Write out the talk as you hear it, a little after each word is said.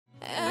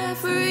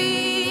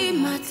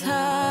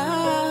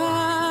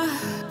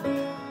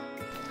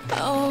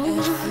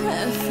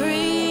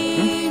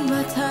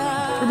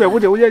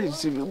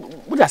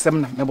What are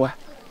some number?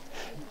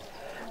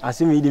 I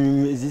see me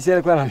the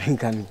said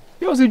can.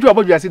 You see, job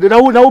you said,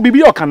 now be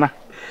your canna.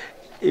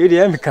 You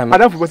the can. I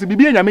don't was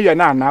be a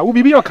now, will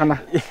be your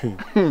canna.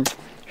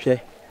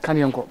 Can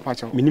you uncle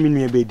Pacho?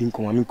 Minimum bedding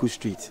come on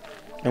street.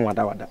 And what.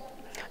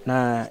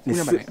 Na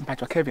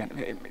Pacho Kevin,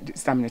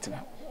 stamina.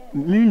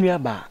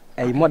 Miniaba,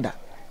 a Moda.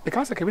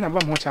 Because I came in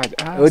about more charge.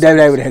 Oh,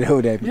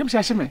 that. You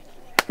shall me.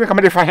 We come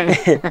to find.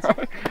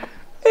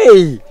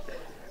 Hey,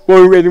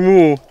 one ready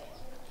move.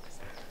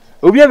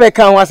 Obi ever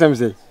can was him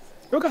say.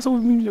 Look at so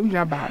you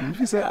are bad.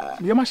 You say,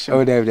 you must show.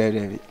 Oh,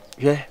 David.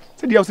 Yeah.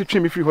 Said the also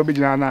trim me free for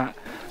Bijana.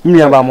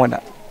 Miniaba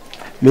Moda.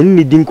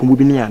 Many didn't come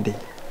with me and day.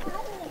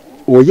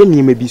 Or ye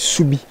may be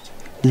subi.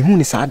 The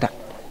moon is ada.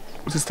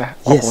 Sister,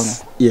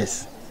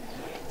 yes.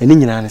 And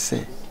then you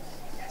say,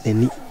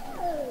 any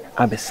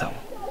abesound.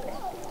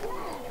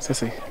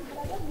 Say,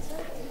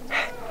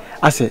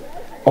 I said,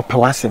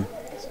 Opawasem.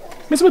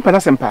 Miss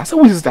Panasem pass.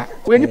 Who is that?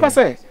 When you pass,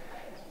 hey,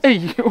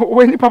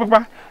 when you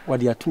papa, what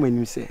do you two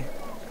men say?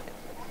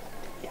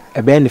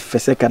 A band of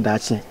Feseka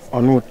Dachi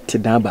or no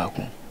Tidaba.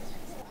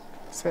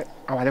 Say,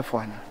 our left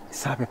one.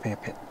 Sabe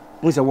Pepe.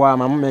 Who's a war,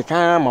 Mamma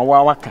Cam, a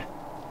waka.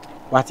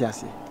 What you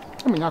say?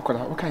 I mean,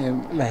 what can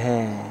you?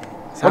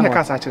 Some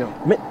can't actually.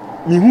 Me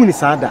who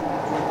is ada.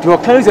 Your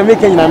clothes are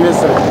making a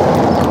mess.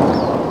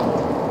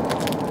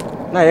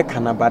 Now I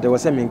can't, but there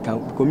was a man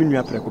count,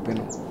 community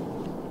precopeno.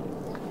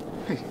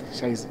 Hey,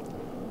 Shaizy.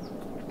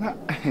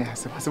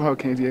 Somehow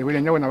can't hear when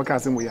you know when our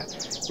cousin we are.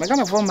 My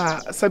kind of former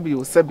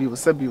Sabio.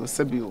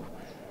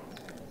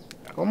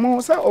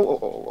 Almost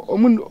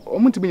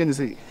to be in the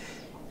sea.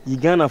 You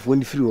gone off when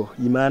the flu,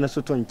 you man a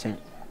certain chain.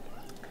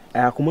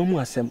 I come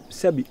as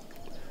Sabi.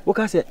 What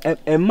I say,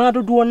 a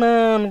mother do one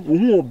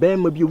who obey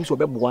my views or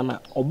Bebuana,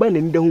 or Ben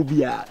in the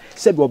Hubia,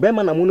 said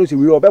Obama and Monos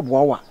will obey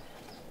Boa.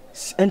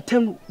 And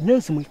 10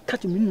 years we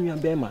cut me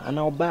and Bema, and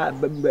I'll buy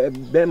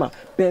Bema,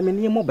 Bema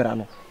near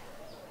Moberano.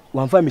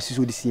 One family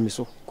would see me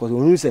so, because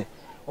when you say,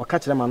 or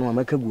catch them and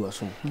make a good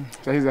soon.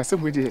 There is a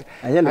simple idea.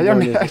 I am,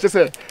 I just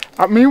said,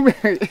 I mean,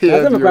 I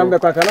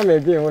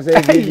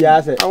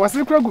was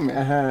a program.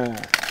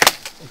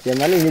 The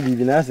money may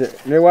be answered.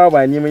 No,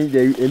 I knew me,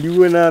 and you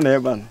were not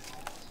ever.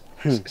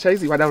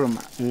 Shaizy, what I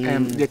remember,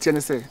 the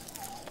tenant say,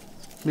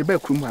 me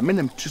back room, I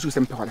mean, choose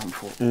some powder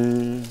for.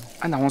 And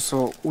I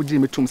also would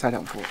Jimmy Tomb side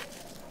for.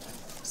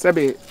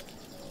 Sabe,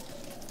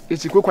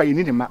 it's a cook, you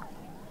need a map.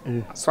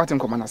 Certain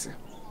commander.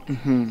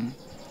 And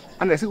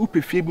I say,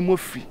 Upi fee be more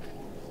free.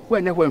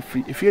 When you went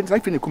free, if you ain't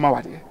like in the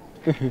Kumawa.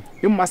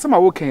 You must some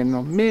walking,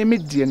 no, me,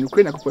 dear, and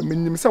Ukraine,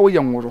 me, so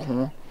young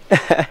water.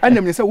 And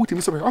then say, what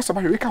you say, also,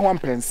 we can't one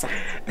pence.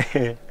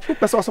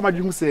 That's also my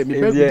you say, me,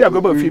 go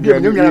about Phoebe, I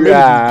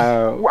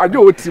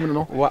do it, you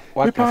know.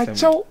 What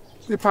chow,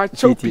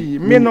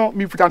 me no,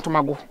 me put on to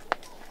my go.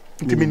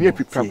 Into me near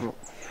people.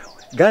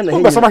 Ghana,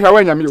 but some of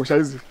when you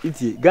Shaizy.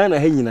 It's Ghana,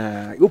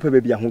 Hena, you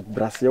baby, I hope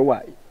Brasia,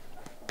 why?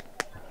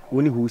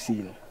 Only who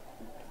see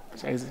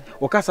Shaizy.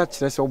 Or Casa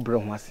Chess or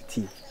Brown was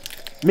tea.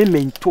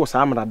 Men to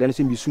Samara, then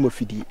seem be sumo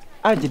fidi.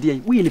 I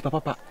did, we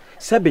papa.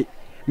 Sabe.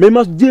 Me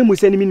must deal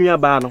with any minua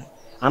bano,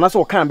 and I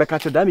saw come back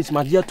at your damage,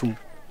 my dear to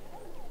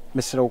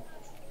Mr.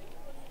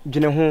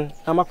 General,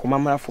 I'm a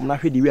commander from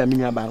Nahidi,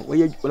 Minia Ban, where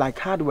you like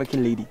hard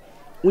working lady.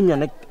 When you're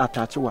not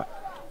attached to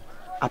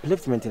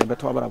upliftment in a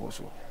better about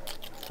so.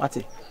 What's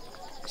it?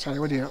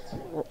 Shall I dear?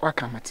 What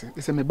come at it?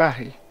 It's a me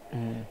bahy.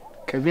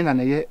 Kelvina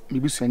and ye, me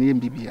bush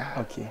and Bibia.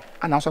 Okay.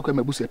 And also come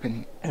a bush a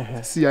penny.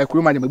 See, I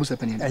could manage my bush a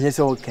penny. Yes,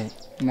 okay.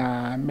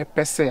 Now, me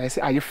per se, I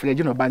say, are you afraid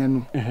you know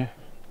banana?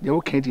 The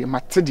okay, dear,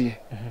 Matidi,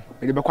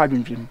 the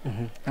Bacquadrin dream.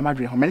 I'm a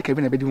dream, many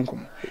Kelvina bedroom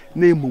come.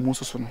 Name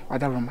Mumoso,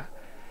 Adarama.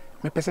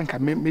 My person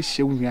can make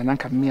show me and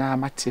Uncle Mia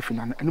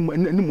Matifin and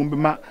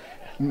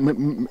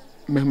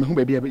no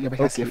baby,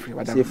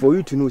 for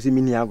you to know the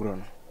mini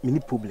agron, mini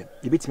problem.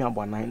 You beat me up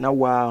 1 night. Now,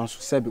 wow,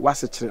 said,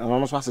 was it, and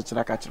almost was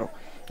a catcher.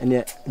 And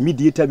yet,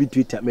 mediator be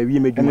Twitter, maybe you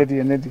may do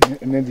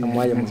and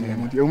why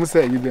you almost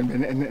say you've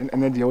been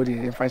and the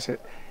audio if I said,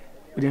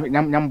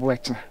 number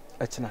extra.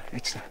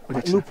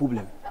 No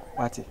problem.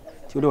 What it?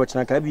 You know, I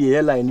can be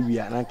a line, we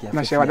are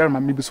not sure whether my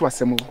maybe so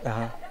assemble.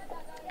 I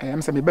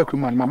am some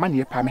backroom and my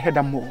money, I had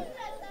a more.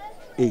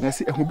 I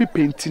see, I will be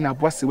painting a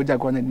bossy with a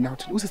gun and now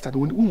to start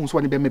when wounds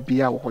want to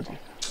be our body.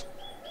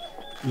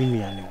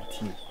 Mimi, I know.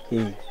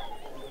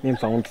 Name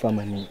found for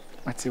money.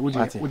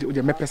 Would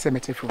you make a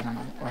cemetery for now?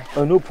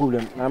 Oh, no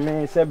problem. I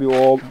may say,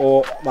 or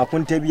my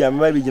Kontihene, I'm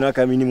very not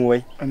coming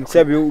anyway. And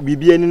Sabi will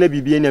be any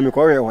BB and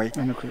Corey away.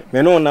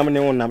 Men on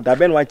Naman, that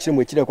Ben watching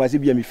which there was a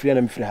be free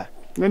and free.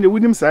 Then the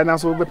William sign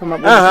also weapon.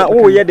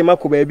 Oh, yeah, the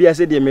Mako baby, I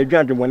said, they may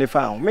grant when they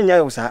found. Many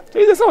hours. It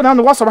is so down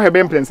the what's of her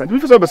bench, and we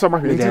saw some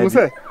of it.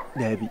 Say,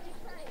 Debbie.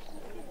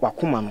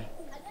 Wakuman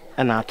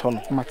and our ton.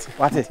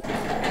 What is?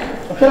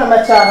 Okay,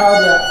 my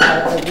child,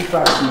 how do you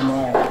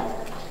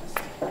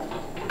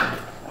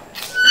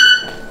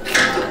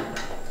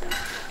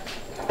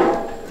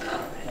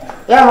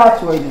yeah,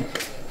 what waiting?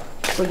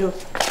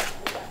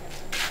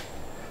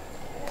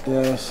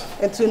 Yes.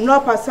 And to know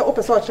pass up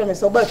a social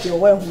so but you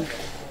went.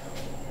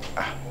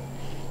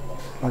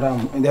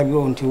 Madam, they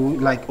go into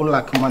like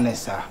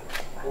Manessa.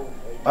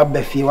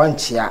 Abefi one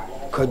chair,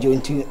 could you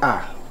into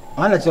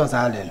one of yours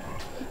island.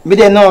 Me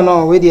there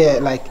no, we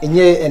there like in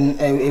ye and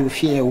a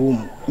fear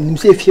womb. You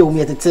say fear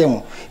me at the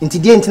time. Into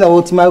the end,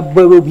 my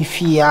boy will be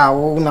fear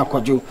or not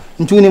could you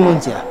into any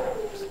months.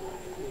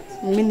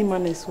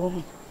 Minimum is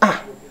home.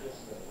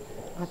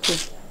 Okay.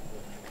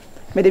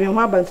 Madam,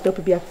 how about to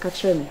be a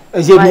catcher?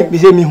 Is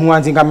it me who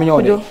wants to come in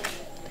order?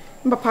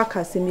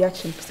 Papa send me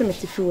action. Send me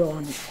to feel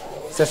on it.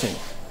 Session.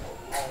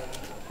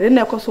 Then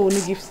I also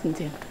only gifts in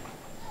them.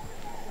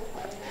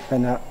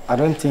 And I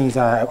don't think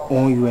I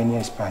owe you any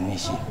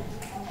explanation.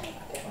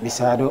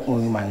 Besides, I don't owe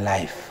you my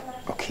life.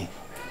 Okay.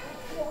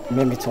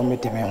 Maybe to me,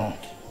 home.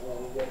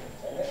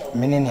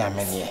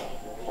 Many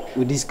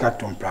with this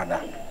cartoon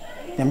brother.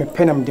 I'm a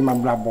pen of my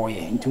black boy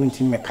into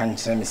me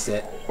cancer, me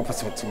say,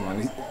 opposite to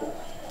money.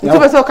 You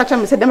was all catch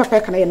me, said, them a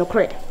pack and I no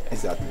credit.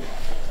 Exactly.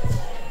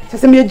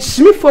 Says me a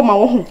Jimmy for my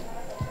own.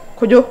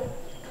 Could you?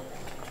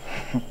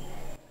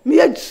 Me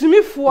a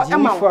Jimmy for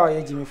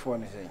Jimmy for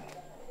anything.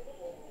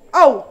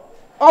 Oh,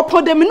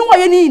 upon the menu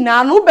I need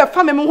now, no better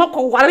family walk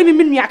or while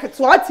me yak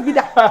to what to be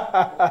that.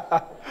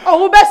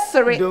 Oh, best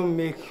sorry. Don't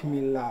make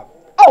me laugh.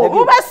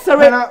 Oh, best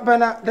sorry.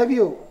 Bana,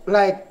 W,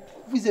 like,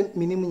 who's a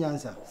minimum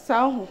answer?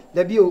 So,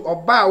 W, or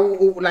bow,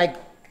 like,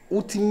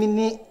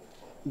 Utimini,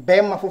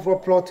 Bema for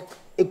plot,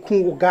 a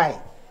cool guy.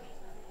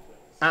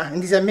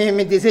 And this is a me,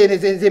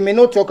 they may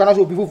not talk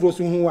also before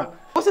soon.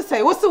 What's to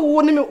say? What's the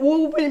one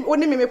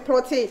me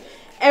plot?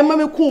 And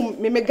mammy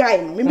coom, me guy,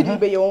 maybe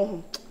be your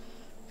own.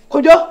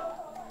 Could you?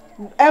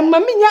 And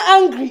mammy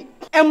angry,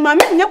 and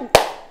mammy,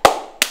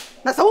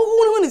 that's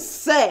all one is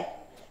say.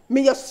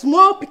 May your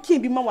small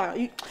picking be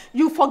my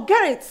you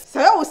forget it. So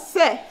I will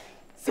say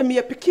me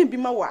a picking be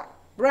my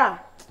bra,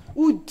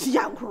 ooh,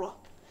 diagro.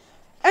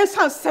 And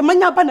some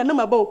semanya banana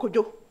mabo could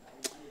you?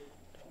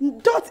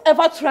 Don't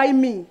ever try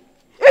me.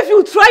 If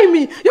you try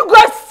me, you go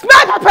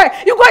smell pepper.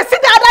 You go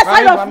sit the other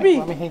side of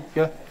me.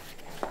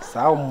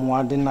 So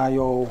more than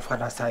your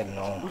father's side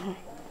no.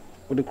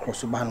 What the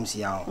cross banum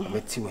see out,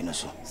 bet you in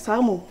so.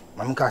 Samu,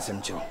 Mamma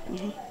Cassimcho.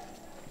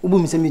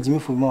 Ubum send me Jimmy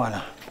for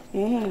Moana.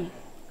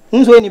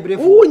 Who's any brave?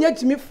 Who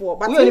yet me for?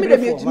 But let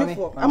me Jimmy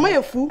for. Am I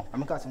a fool?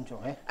 I'm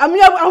Cassimcho, eh? I'm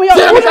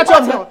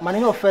your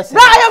money of first.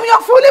 I am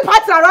your fully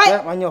partner,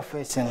 right? On your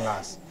first and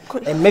last.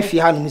 And maybe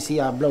you hadn't see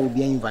our blow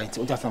be invited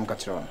or just some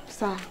catcher.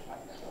 Sir.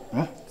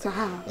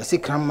 I see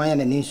cram my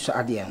and an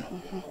Adian.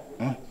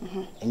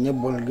 And your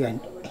ball again,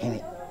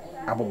 Henny.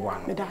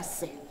 Abuwan.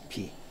 That's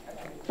P.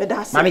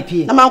 That's Mammy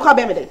P. The man called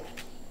Bemede.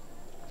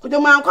 Could the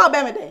man call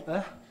Bemede?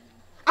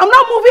 I'm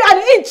not moving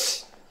an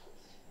inch.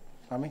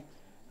 Mammy,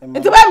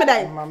 it's a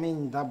Bemede.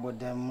 Mammy, double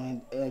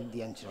them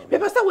the entry.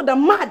 People say with the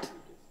mad.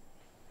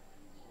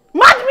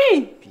 Mad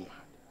me!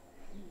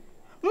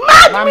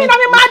 Mad me,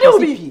 I'm mad you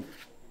be.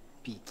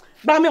 P.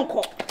 Bamian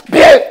call.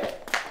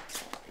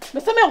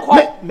 Mr. Melco,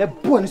 me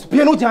bonus,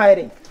 piano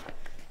giant.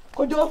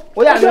 Could you?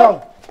 We are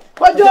young.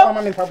 Could you? I'm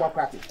a papa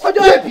cracky. Could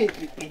you?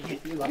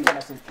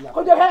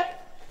 Could you?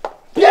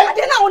 I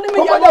didn't know me.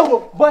 I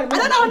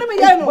don't know me.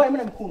 I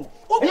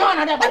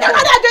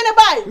don't know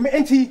buy. Me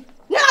auntie.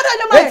 Yeah, I don't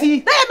know.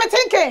 They am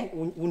thinking.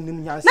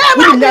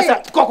 Never.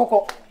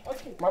 Coco.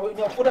 Okay. My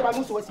food about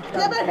Musu was.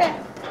 Never here.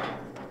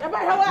 Never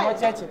how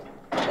thinking.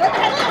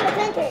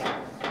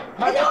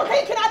 I don't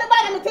think I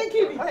am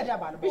thinking.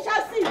 We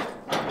shall see.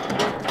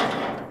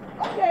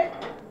 Okay.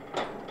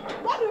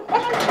 What will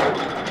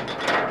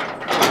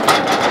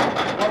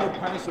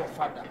punish your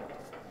father?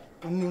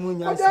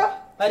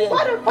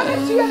 What will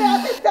punish you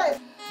at this time?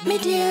 Me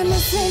dear, me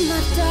say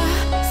mata,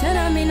 send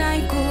a me na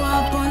go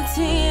up on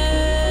tea.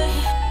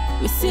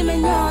 Me see me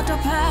nyota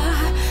pa,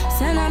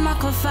 send a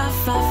makofa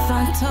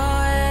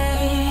fantoy.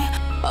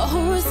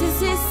 Oh,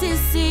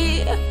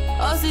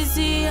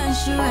 si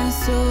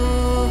insurance so.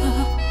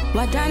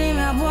 Wadani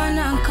me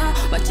abwananka,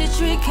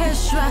 wachichri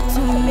keshwa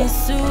to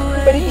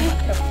misui.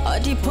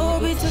 Odipo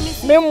bi to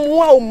misui. Me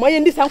mwa o maye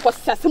ndi sanko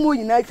sasemo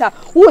yinaita.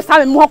 Wo sa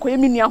me mwa ko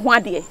yemi nua ho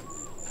ade.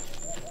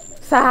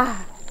 Sa.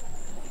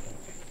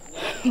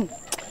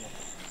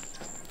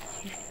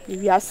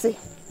 Wiase.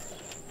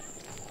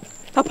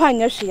 Papa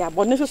anya hwe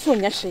abone so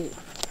nya hwe.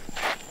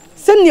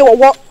 Sene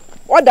wo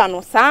oda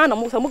no sa na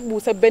mo sa mo bu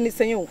sa beni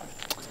senyo.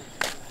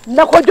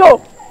 Na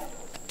kojo.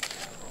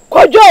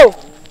 Kojo.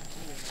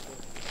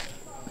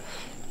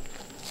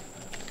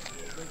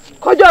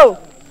 Kojo,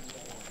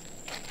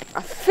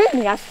 I feel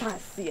me as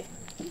fast here.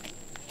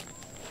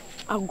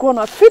 I'm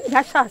gonna feel me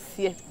as fast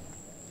here.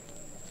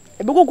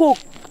 I go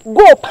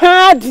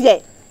pad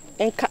here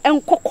and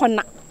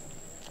coconut.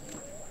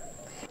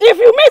 If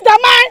you miss the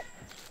man,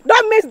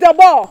 don't miss the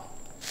ball.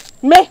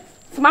 Me,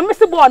 so I miss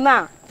the ball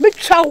now. Me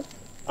chow.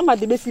 I'm at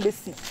the best.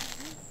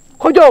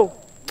 Kojo,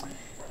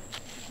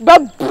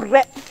 but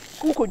bread.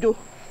 Kojo,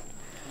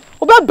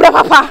 oh, bread,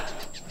 papa.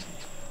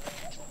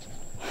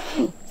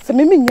 Se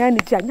me nyani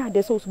ji anya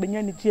de so be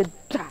nyani ji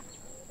da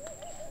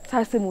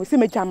sa se mo se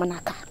me jama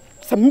naka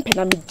se me pe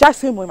na me ja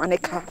se mo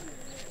maneka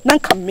na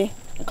nka me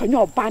nka nya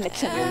oba na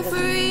che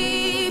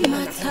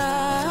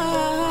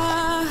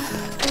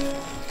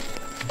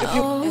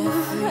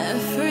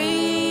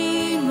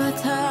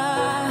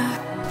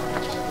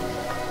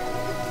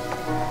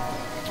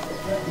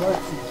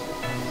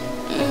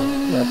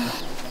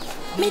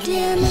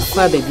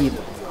Kwa baby.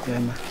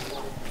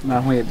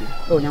 Na ho yedi.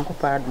 Oh, nyanko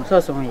pardon.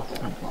 So ho ye.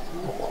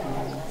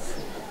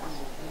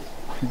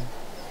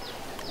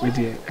 We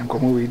dey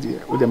enkomo we dey.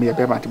 We dey me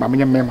be ma me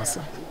nyem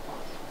sa.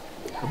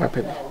 Oba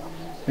pe.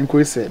 Enko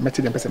ise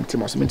meti dem person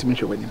timo so meti me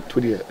hwe wani.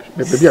 To dey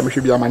baby a me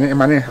hwe bi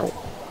amane ha.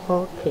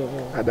 Okay.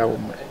 Adawo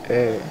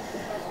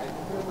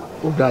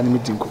Obra ni me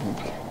din komo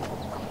bi.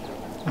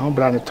 Na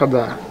obra ni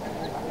toda.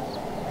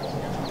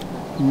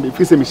 Me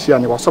fi se me hia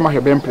ni wa so ma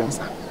hwe ben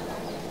prensa.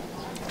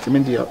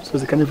 Timendia so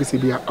ze kan fi se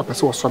bi a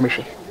opese wo so me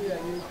hwe.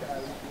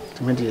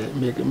 Timendia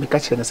me ka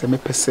che na se me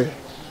pese.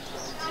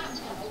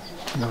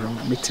 Na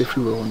me te fi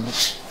wo no.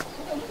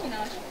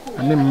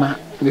 Ani ma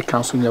de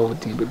kan so nya wo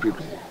din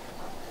bebrebe.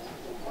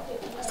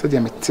 So dia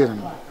me te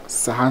no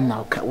sa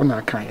na ka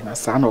wona kan na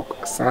sa na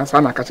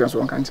ka che so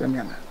won kan che me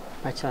na.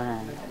 Bacha.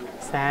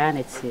 Sa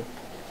na ti.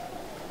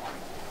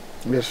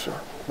 Yes.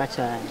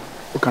 Bacha.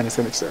 O kan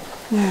se me che.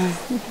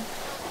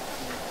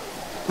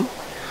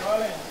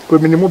 Ko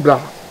minimum bra.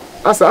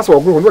 Asa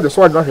ogro no de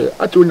so adwa hwe.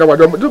 Ati onya wa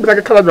do bi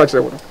na kala do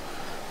akere wo.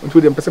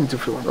 Ntu de mpese me te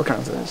fi wo. O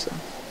kan se me.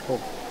 Oh.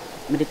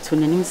 Me de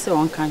tunanim se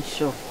on kan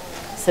show.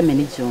 Se me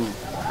ni jom.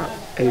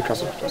 Hey,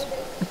 trust.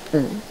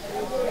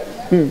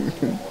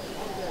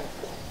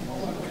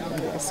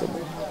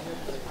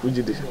 Would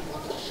you do?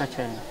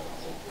 Bacha.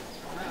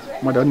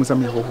 Moda no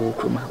some ho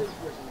kroma.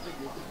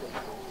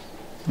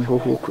 Me ho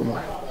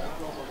kroma.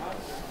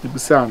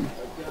 Ibusam.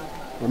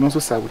 Ono so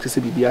sa wote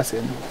se bibia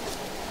se no.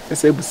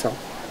 Ese ibusam.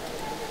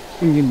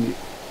 Nyim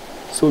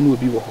so no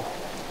obi wo ho.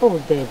 Oh,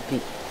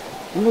 baby.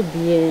 No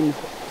bien.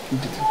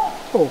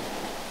 Oh.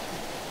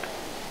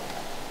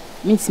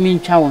 Means me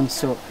ntwa won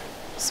so.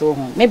 So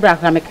me bra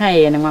kra me kan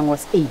ye ne nwan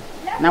was eh.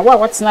 Na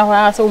what na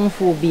ho so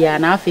mfu bia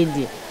na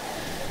afedi.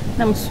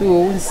 Na mso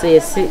won say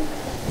se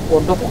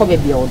wodo ko be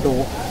bia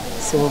wodo.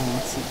 So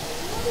won ti.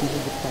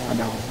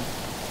 Adawo.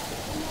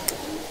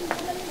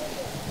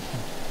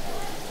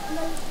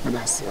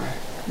 Madas.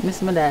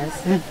 Miss Moda.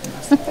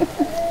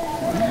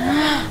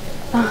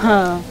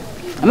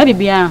 Maybe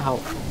bia how.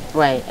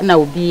 Why? Na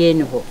obi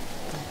eni ho.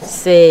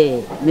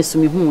 Say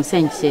mesumi hu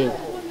se nche.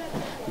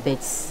 But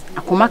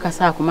akoma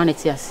kasa akoma na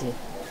ti ase.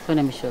 So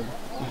na me show.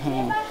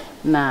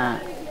 Na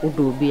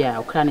udo bi a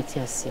okra na ti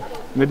ase.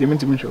 Na de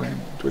menti me show him.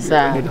 To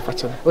de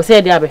facture. O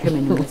say de abehwe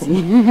me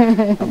nuti.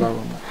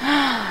 Abawo.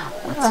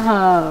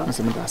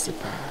 Mesumi da se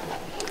pa.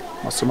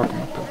 Masoma ko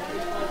mapa.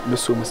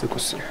 Mesumi se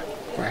kosu.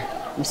 Why?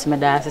 Mesumi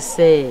da se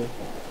say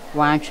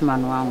wan twema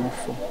no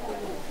amofo.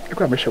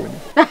 Ekwa me show him.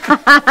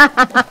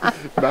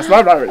 That's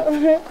not right.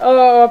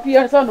 Oh,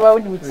 Pierre son wa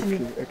woni muti.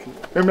 Okay.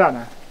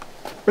 Memrana.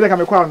 Wele ka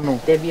me kwa no.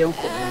 De bi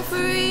onko.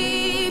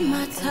 Every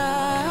matter.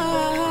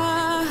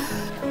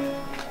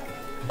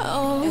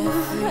 Oh,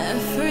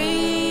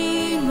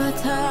 every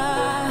matter.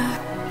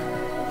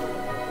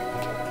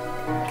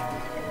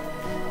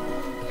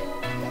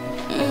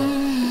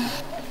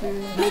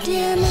 Me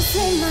dear, me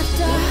say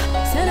matter.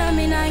 Send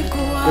me nine go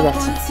up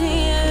on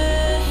tea.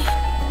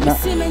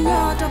 See me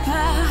not up.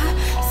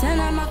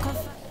 Send me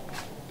coffee.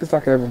 It's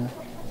like Kelvina.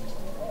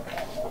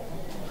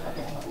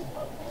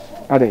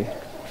 Ade.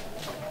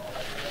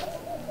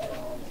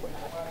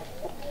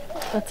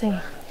 Nothing.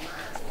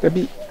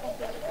 Baby,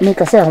 me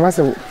ka say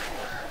amase.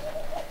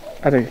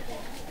 Ade.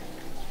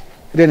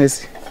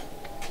 Dennis.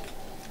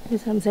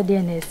 This am say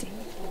Dennis.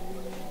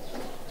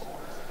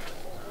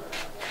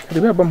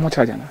 Ade be abam ho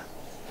charge na.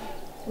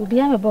 Obi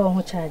am be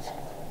ho charge.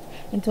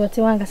 Into what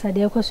wan gasa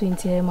de kwaso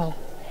ntie ma.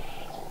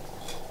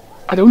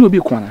 Ade woni obi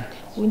kwana.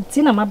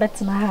 Unti na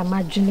mabetena ha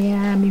madwene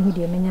a mehu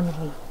de menya me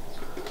ho.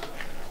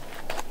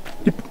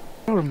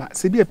 Norma,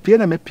 se bi apie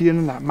na mapie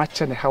no na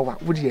mache ne hawa.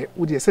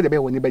 Wodi se de be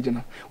woni baje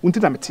no. Unti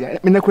na metia.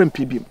 Me na kura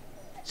mpibim.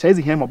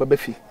 Shaizy hia mo baba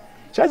fi.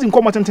 Shaizy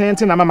nkomo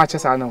tenten na mama che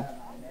sa no.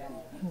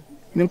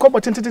 Ni nkomo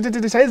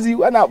tenten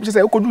Shaizy ana che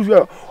sa okodu fi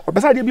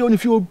obesa de bi oni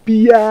fi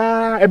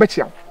obia e be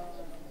chia.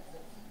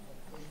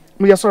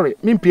 Me ya sorry,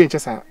 me mpie che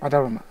sa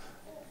adaroma.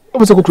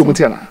 Obeso kokru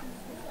mutia na.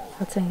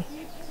 Nothing.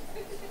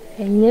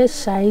 Enye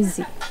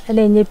Shaizy,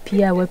 ene enye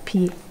pia wa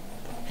pie.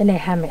 Ene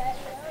hame.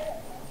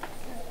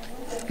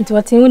 Nti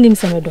wati unim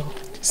semedo.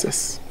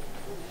 Yes.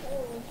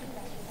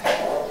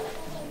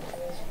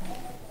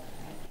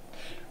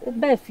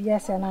 Ube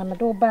fiasa na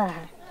medo ba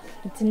ha.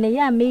 Nti ne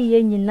ya me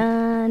ye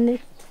nyina ne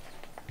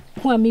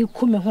ho me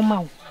ku me ho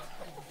ma.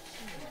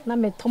 Na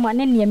me toma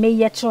ne ne me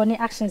ye chro ne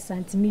actions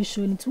anti me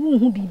show nti wo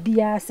hu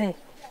bibia se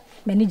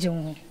me ne je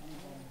ho.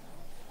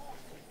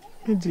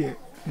 Ndie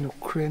no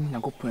kren na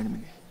go plan me.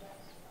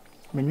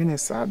 Me nwene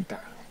sada.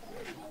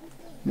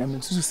 Na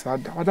me susu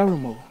sada.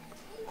 Wadaroma.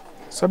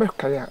 So be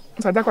kaya.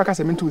 Nsa da kwa ka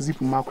se me ntu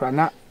zip makura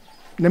na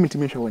me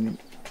ntimi hwe wonim.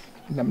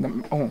 Na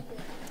oh.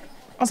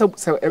 Asa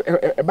se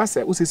e ba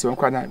se usisi won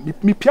kwa na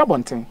mi pia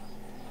bonten.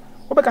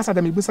 Obe ka sa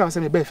da me busa se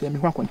me ba fia me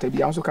ho akonta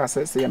bia nso ka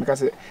se ya me ka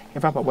se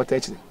emfa pa bota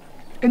echi.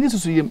 Eni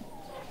susu yem.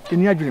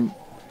 Eni adwenem.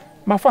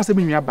 Ma fa se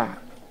me nwa ba.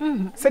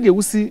 Se de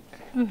wusi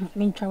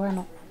me ntwa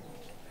no.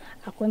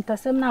 Akonta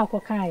sem na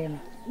akoka ye no.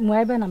 Mo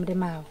ebe na me de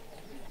ma.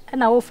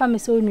 na wo fa me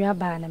se onua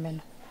ba na me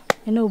no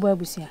ene obo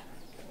abusia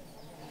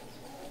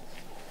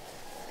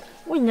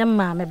wonya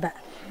ma me ba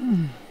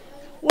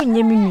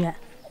wonya me nua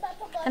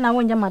na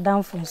wonya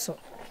madam fonso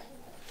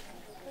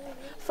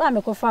fa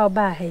me ko fa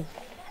ba hai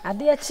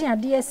ade echi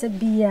ade ese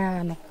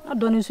bia no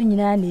odo no so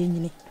nyina na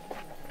enyini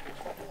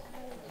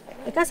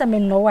e ka sa me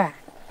no wa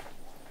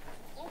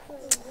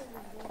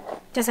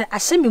just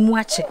ahye me mu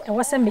ache e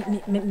wo se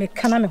me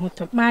kana me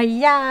hoto ma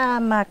ya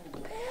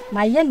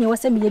ne wo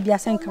se me bia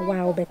senka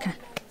wa obeka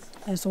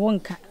enso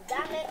wonka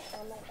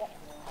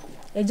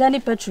ejani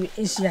petru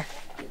esia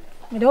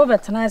me de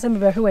obetana se me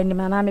behwe wani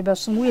ma na me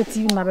beso mu ye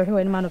tv ma behwe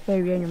wani ma no pa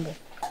wi anwumbe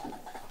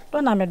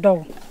do na me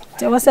do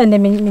te wo se ne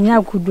me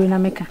nya kudu na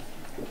meka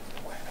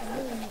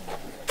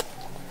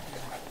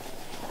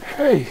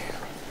hey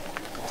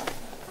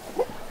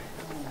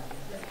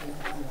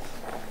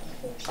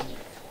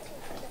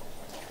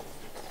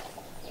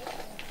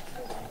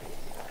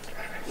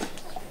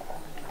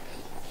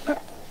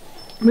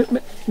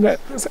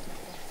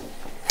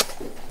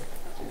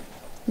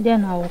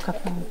then I woke up.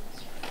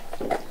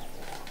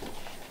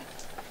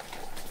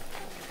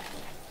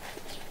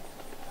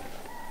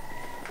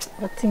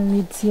 What thing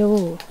meets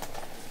you?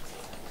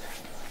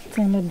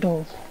 Tell me,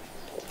 dog.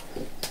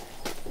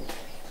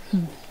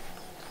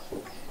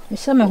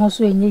 Miss me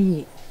also in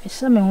ye.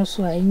 Miss me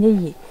also in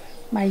ye.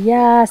 My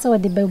ya saw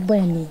the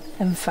baby,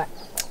 in fact.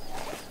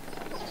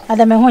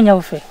 Adam, I want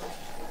your face.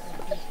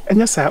 And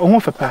yes, I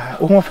won't for pa,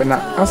 won't for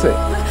now. I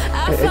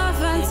say.